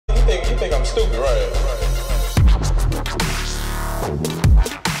think I'm stupid, right?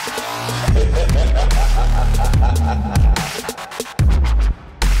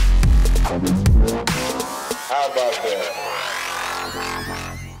 How about that?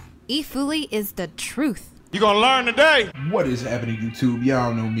 E FooLy is the truth. You gonna learn today? What is happening, YouTube?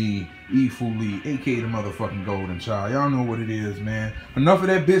 Y'all know me, E FooLy, aka the motherfucking golden child. Y'all know what it is, man. Enough of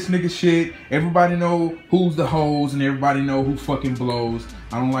that bitch nigga shit. Everybody know who's the hoes and everybody know who fucking blows.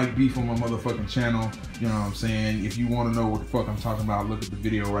 I don't like beef on my motherfucking channel. You know what I'm saying? If you want to know what the fuck I'm talking about, look at the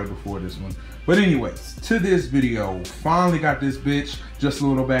video right before this one. But anyways, to this video, finally got this bitch. Just a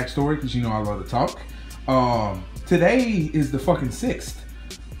little backstory, because you know I love to talk. Today is the fucking 6th.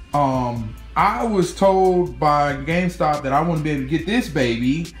 I was told by GameStop that I wouldn't be able to get this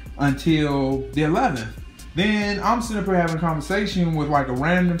baby until the 11th. Then I'm sitting up here having a conversation with like a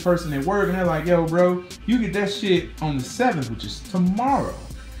random person at work and they're like, yo bro, you get that shit on the 7th, which is tomorrow.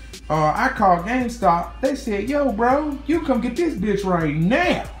 I called GameStop, they said, yo bro, you come get this bitch right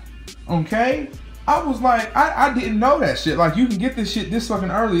now, okay? I was like, I didn't know that shit. Like you can get this shit this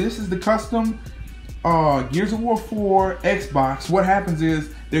fucking early. This is the custom Gears of War 4 Xbox. What happens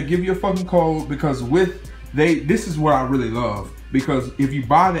is they'll give you a fucking code because this is what I really love, because if you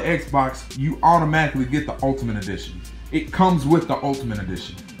buy the Xbox, you automatically get the Ultimate Edition. It comes with the Ultimate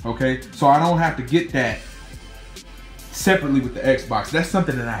Edition, okay? So I don't have to get that separately with the Xbox. That's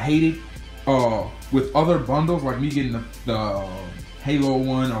something that I hated with other bundles, like me getting the Halo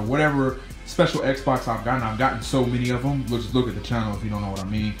one or whatever special Xbox I've gotten. I've gotten so many of them. Just look at the channel if you don't know what I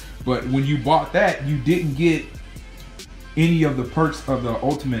mean. But when you bought that, you didn't get any of the perks of the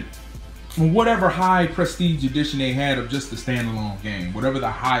Ultimate, whatever high prestige edition they had of just the standalone game, whatever the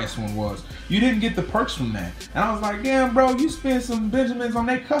highest one was. You didn't get the perks from that. And I was like, damn bro, you spend some Benjamins on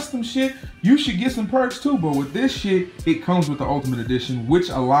that custom shit, you should get some perks too. But with this shit, it comes with the Ultimate Edition, which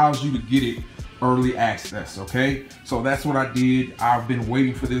allows you to get it early access, okay? So that's what I did. I've been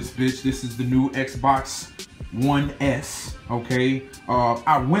waiting for this bitch. This is the new Xbox One S, okay?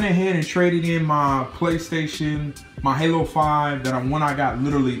 I went ahead and traded in my PlayStation, my Halo 5 that I got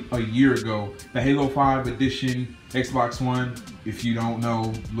literally a year ago. The Halo 5 edition Xbox One. If you don't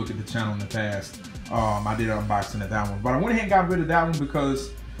know, look at the channel in the past. I did an unboxing of that one. But I went ahead and got rid of that one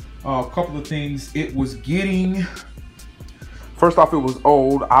because a couple of things. It was getting... First off, it was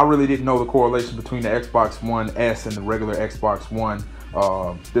old. I really didn't know the correlation between the Xbox One S and the regular Xbox One.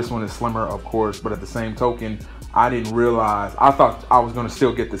 This one is slimmer, of course, but at the same token, I didn't realize, I thought I was gonna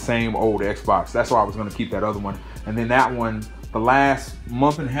still get the same old Xbox. That's why I was gonna keep that other one. And then that one, the last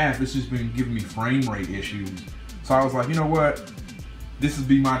month and a half, it's just been giving me frame rate issues. So I was like, you know what? This would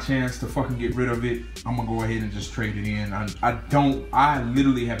be my chance to fucking get rid of it. I'm gonna go ahead and just trade it in. I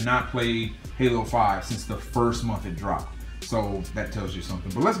literally have not played Halo 5 since the first month it dropped. So that tells you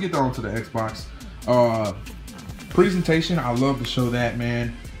something. But let's get on to the Xbox. Presentation, I love to show that,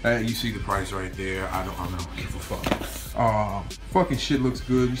 man. You see the price right there. I don't give a fuck. Fucking shit looks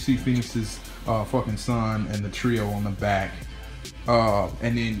good. You see Phoenix's fucking son and the trio on the back.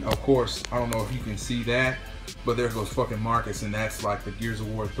 And then of course, I don't know if you can see that, but there goes fucking Marcus, and that's like the Gears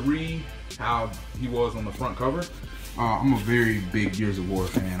of War 3, how he was on the front cover. I'm a very big Gears of War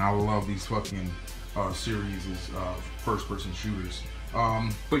fan. I love these fucking series of first-person shooters.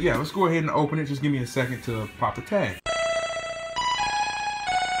 But yeah, let's go ahead and open it. Just give me a second to pop the tag.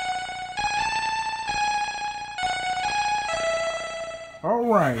 All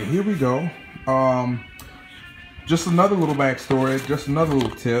right, here we go. Just another little backstory, just another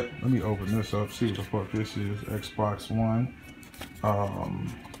little tip. Let me open this up, see what the fuck this is. Xbox One.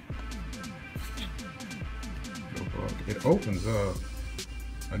 It opens up.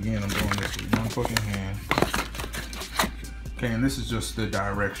 Again, I'm doing this with one fucking hand. Okay, and this is just the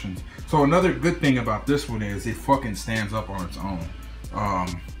directions. So another good thing about this one is it fucking stands up on its own.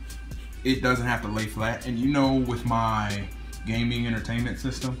 It doesn't have to lay flat. And you know, with my gaming entertainment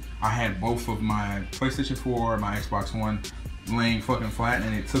system, I had both of my PlayStation 4 and my Xbox One laying fucking flat,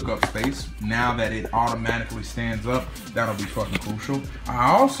 and it took up space. Now that it automatically stands up, that'll be fucking crucial.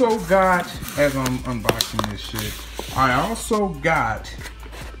 I also got, as I'm unboxing this shit, I also got,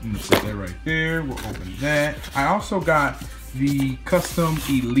 let me set that right there, we'll open that. I also got the custom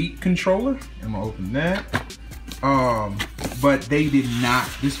Elite controller. I'm gonna open that. But they did not,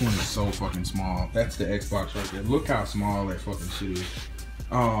 this one is so fucking small. That's the Xbox right there. Look how small that fucking shit is.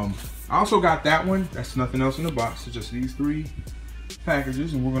 I also got that one. That's nothing else in the box. It's just these 3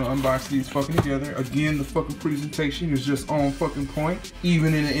 packages, and we're gonna unbox these fucking together. Again, the fucking presentation is just on fucking point,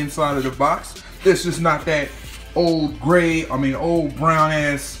 even in the inside of the box. It's just not that old gray, old brown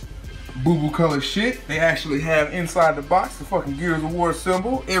ass boo-boo color shit. They actually have inside the box the fucking Gears of War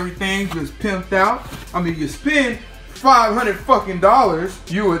symbol. Everything just pimped out. I mean, you spend $500 fucking dollars,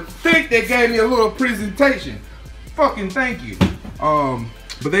 you would think they gave me a little presentation. Fucking thank you.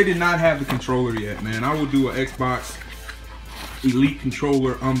 But they did not have the controller yet, man. I will do an Xbox Elite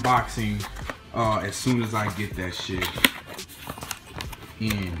controller unboxing as soon as I get that shit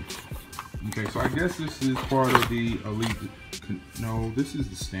in. Okay, so I guess this is part of the Elite. No, this is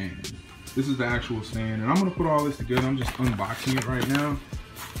the stand. This is the actual stand, and I'm gonna put all this together. I'm just unboxing it right now.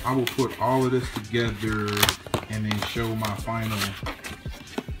 I will put all of this together and then show my final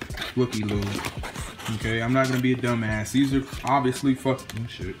looky-loo. Okay, I'm not gonna be a dumbass. These are obviously fucking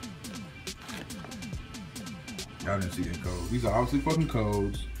shit. Y'all didn't see that code. These are obviously fucking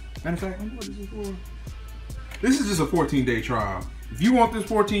codes. Matter of fact, what is this for? This is just a 14-day trial. If you want this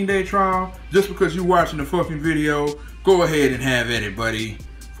 14-day trial, just because you're watching the fucking video, go ahead and have at it, buddy.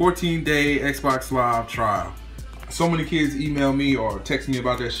 14-day Xbox Live trial. So many kids email me or text me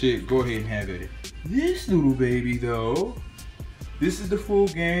about that shit. Go ahead and have at it. This little baby, though, this is the full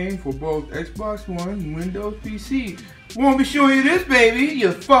game for both Xbox One and Windows PC. Won't be showing you this, baby, you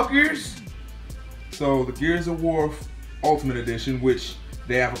fuckers. So the Gears of War Ultimate Edition, which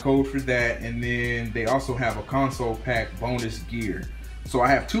they have a code for that, and then they also have a console pack bonus gear. So I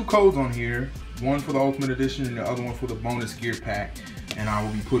have two codes on here, one for the Ultimate Edition and the other one for the bonus gear pack, and I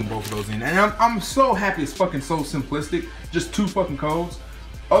will be putting both of those in. And I'm so happy it's fucking so simplistic, just two fucking codes.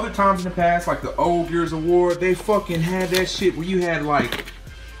 Other times in the past, like the old Gears of War, they fucking had that shit where you had like,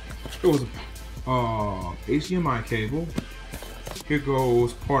 it was HDMI cable. Here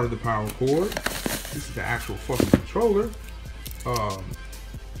goes part of the power cord. This is the actual fucking controller.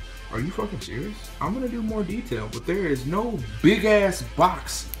 Are you fucking serious? I'm gonna do more detail, but there is no big ass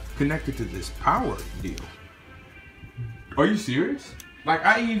box connected to this power deal. Are you serious? Like,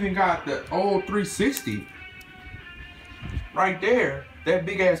 I even got the old 360 right there. That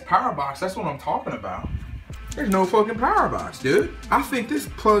big ass power box, that's what I'm talking about. There's no fucking power box, dude. I think this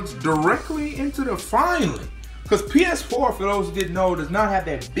plugs directly into the finally. Because PS4, for those who didn't know, does not have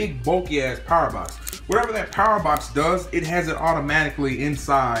that big bulky ass power box. Whatever that power box does, it has it automatically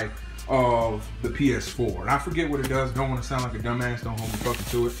inside of the PS4. And I forget what it does. Don't want to sound like a dumbass. Don't hold me fucking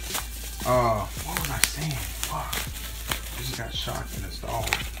to it. What was I saying? Fuck. I just got shocked and installed.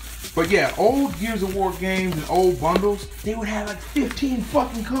 But yeah, old Gears of War games and old bundles, they would have like 15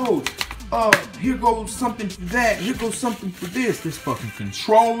 fucking codes. Here goes something for that. Here goes something for this. This fucking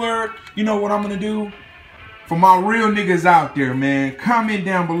controller. You know what I'm gonna do? For my real niggas out there, man, comment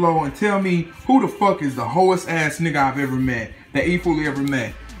down below and tell me who the fuck is the hoest ass nigga I've ever met, that E FooLy ever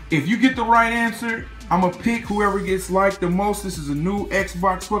met. If you get the right answer, I'm gonna pick whoever gets liked the most. This is a new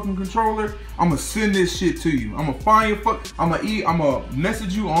Xbox fucking controller. I'm gonna send this shit to you. I'm gonna find your I'm gonna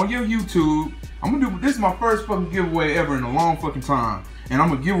message you on your YouTube. I'm gonna do, this is my first fucking giveaway ever in a long fucking time. And I'm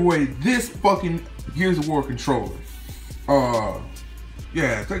gonna give away this fucking Gears of War controller.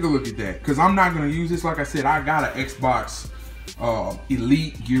 Yeah, take a look at that. Cause I'm not gonna use this. Like I said, I got an Xbox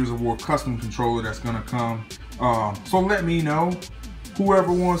Elite Gears of War custom controller that's gonna come. So let me know.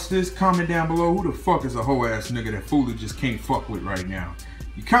 Whoever wants this, comment down below. Who the fuck is a hoe ass nigga that FooLy just can't fuck with right now?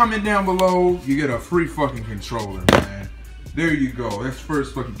 You comment down below, you get a free fucking controller, man. There you go. That's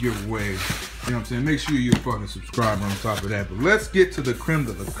first fucking giveaway. You know what I'm saying? Make sure you fucking subscribe on top of that. But let's get to the creme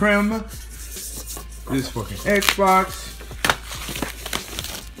de la creme. This fucking Xbox.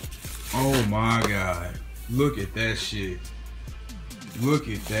 Oh my god. Look at that shit. Look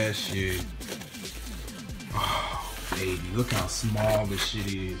at that shit. Oh, baby, look how small this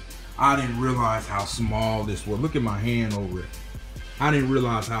shit is. I didn't realize how small this was. Look at my hand over it. I didn't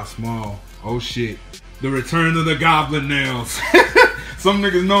realize how small. Oh shit. The return of the goblin nails. Some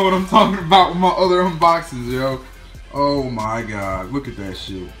niggas know what I'm talking about with my other unboxings, yo. Oh my god. Look at that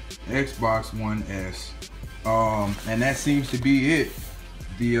shit. Xbox One S. And that seems to be it.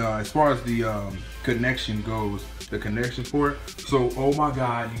 The as far as the connection goes, the connection port. So, oh my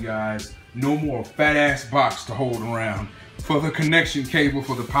god, you guys. No more fat ass box to hold around for the connection cable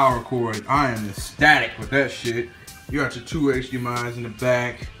for the power cord. I am ecstatic with that shit. You got your two HDMIs in the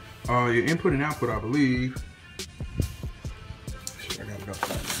back. Your input and output, I believe. Shit, I got it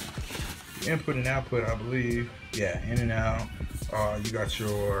upside down. Input and output, I believe. Yeah, in and out. You got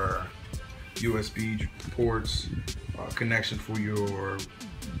your USB ports, connection for your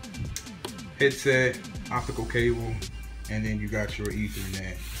headset, optical cable, and then you got your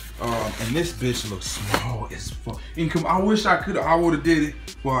Ethernet. And this bitch looks small as fuck. I wish I would have did it.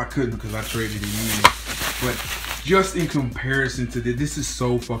 Well, I couldn't because I traded it in. But just in comparison to this is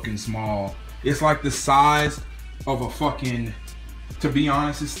so fucking small. It's like the size of a fucking To be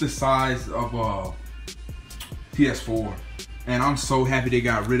honest, it's the size of PS4. And I'm so happy they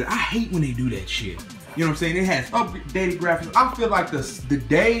got rid of it. I hate when they do that shit. You know what I'm saying? It has updated graphics. I feel like the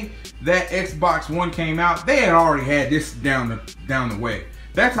day that Xbox One came out, they had already had this down the way.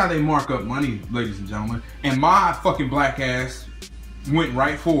 That's how they mark up money, ladies and gentlemen. And my fucking black ass went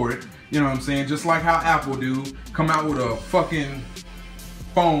right for it. You know what I'm saying? Just like how Apple do, come out with a fucking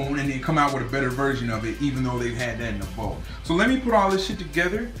phone and then come out with a better version of it, even though they've had that in the fall. So let me put all this shit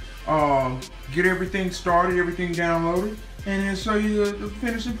together, get everything started, everything downloaded, and then show you the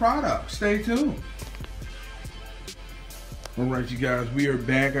finishing product. Stay tuned. All right, you guys, we are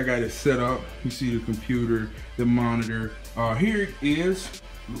back. I got it set up. You see the computer, the monitor. Here it is.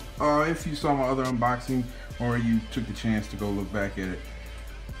 If you saw my other unboxing or you took the chance to go look back at it,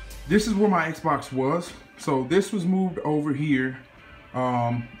 this is where my Xbox was. So this was moved over here.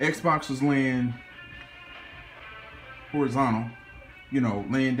 Xbox was laying horizontal, you know,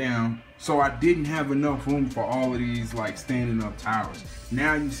 laying down. So I didn't have enough room for all of these like standing up towers.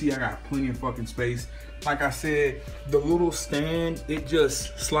 Now you see I got plenty of fucking space. Like I said, the little stand, it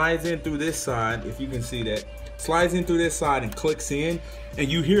just slides in through this side, if you can see that. Slides in through this side and clicks in, and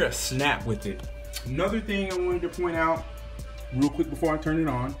you hear a snap with it. Another thing I wanted to point out real quick before I turn it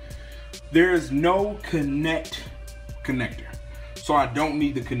on, there's no connector. So I don't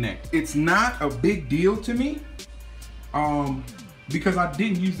need the connect. It's not a big deal to me because I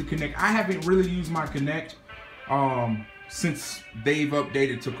didn't use the connect. I haven't really used my connect since they've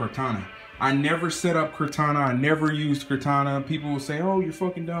updated to Cortana. I never set up Cortana. I never used Cortana. People will say, oh, you're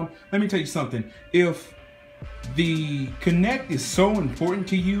fucking dumb. Let me tell you something. If the connect is so important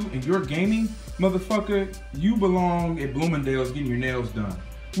to you and you're gaming, motherfucker, you belong at Bloomingdale's getting your nails done.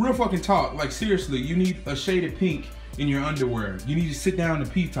 Real fucking talk. Like seriously, you need a shade of pink in your underwear. You need to sit down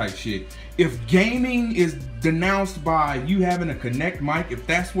and pee type shit. If gaming is denounced by you having a connect mic, if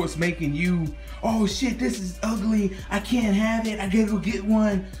that's what's making you, oh shit, this is ugly, I can't have it, I gotta go get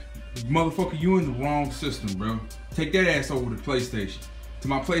one. Motherfucker, you in the wrong system, bro. Take that ass over to PlayStation. To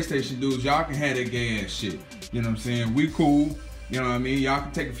my PlayStation dudes, y'all can have that gay ass shit. You know what I'm saying? We cool. You know what I mean? Y'all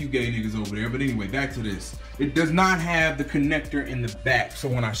can take a few gay niggas over there. But anyway, back to this. It does not have the connector in the back. So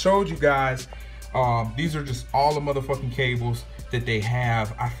when I showed you guys, these are just all the motherfucking cables that they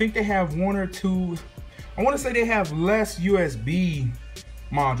have. I think they have one or two. I want to say they have less USB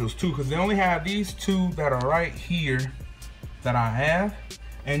modules too, because they only have these two that are right here that I have.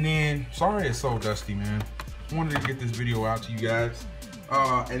 And then, sorry it's so dusty, man. I wanted to get this video out to you guys.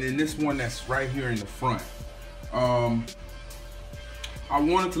 And then this one that's right here in the front. I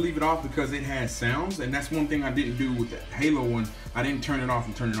wanted to leave it off because it has sounds, and that's one thing I didn't do with the Halo one. I didn't turn it off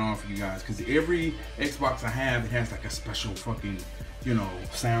and turn it on for you guys, because every Xbox I have, it has like a special fucking, you know,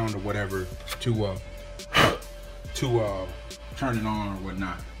 sound or whatever to turn it on or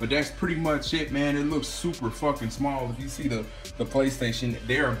whatnot. But that's pretty much it, man. It looks super fucking small. If you see the PlayStation,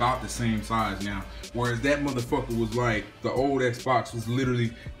 they're about the same size now. Whereas that motherfucker was like, the old Xbox was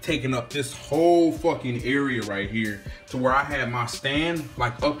literally taking up this whole fucking area right here, to where I had my stand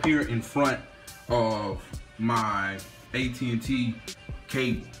like up here in front of my AT&T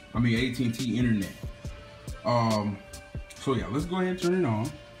cable. I mean AT&T internet. So yeah, let's go ahead and turn it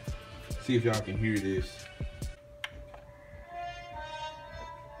on. See if y'all can hear this.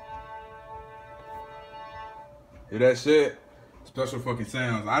 Yeah, that's it. Special fucking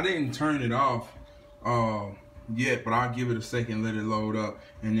sounds. I didn't turn it off yet, but I'll give it a second, let it load up,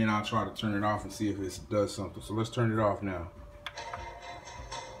 and then I'll try to turn it off and see if it does something. So let's turn it off now.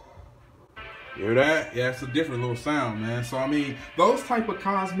 Hear that? Yeah, it's a different little sound, man. So I mean, those type of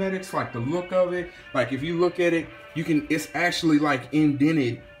cosmetics, like the look of it, like if you look at it, you can, it's actually like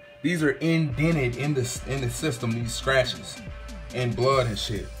indented. These are indented in the system, these scratches and blood and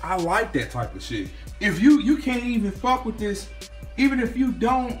shit. I like that type of shit. If you can't even fuck with this, even if you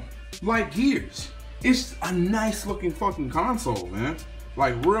don't like Gears, it's a nice looking fucking console, man.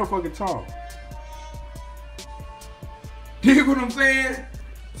 Like real fucking tall. Dig what I'm saying?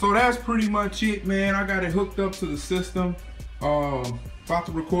 So that's pretty much it, man. I got it hooked up to the system. About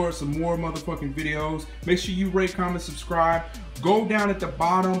to record some more motherfucking videos. Make sure you rate, comment, subscribe. Go down at the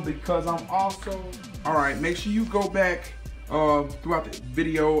bottom because I'm also, all right, make sure you go back throughout the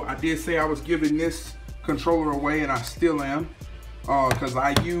video. I did say I was giving this controller away, and I still am, because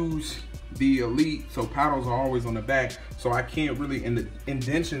I use the Elite, so paddles are always on the back, so I can't really, and the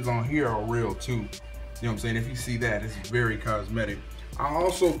indentions on here are real too. You know what I'm saying? If you see that, it's very cosmetic. I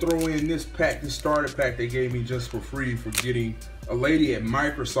also throw in this pack, this starter pack they gave me just for free for getting, a lady at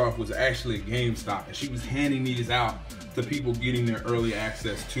Microsoft was actually at GameStop, and she was handing these out to people getting their early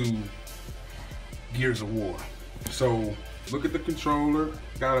access to Gears of War. So Look at the controller.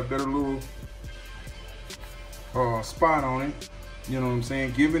 Got a better little spot on it. You know what I'm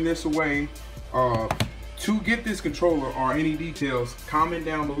saying? Giving this away. To get this controller or any details, comment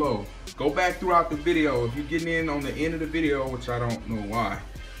down below. Go back throughout the video. If you're getting in on the end of the video, which I don't know why.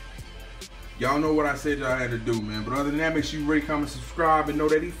 Y'all know what I said y'all had to do, man. But other than that, make sure you rate, comment, subscribe, and know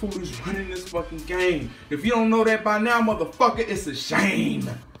that E FooLy's running this fucking game. If you don't know that by now, motherfucker, it's a shame.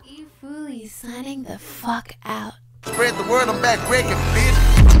 E FooLy signing the fuck out. Spread the word, I'm back breaking, bitch.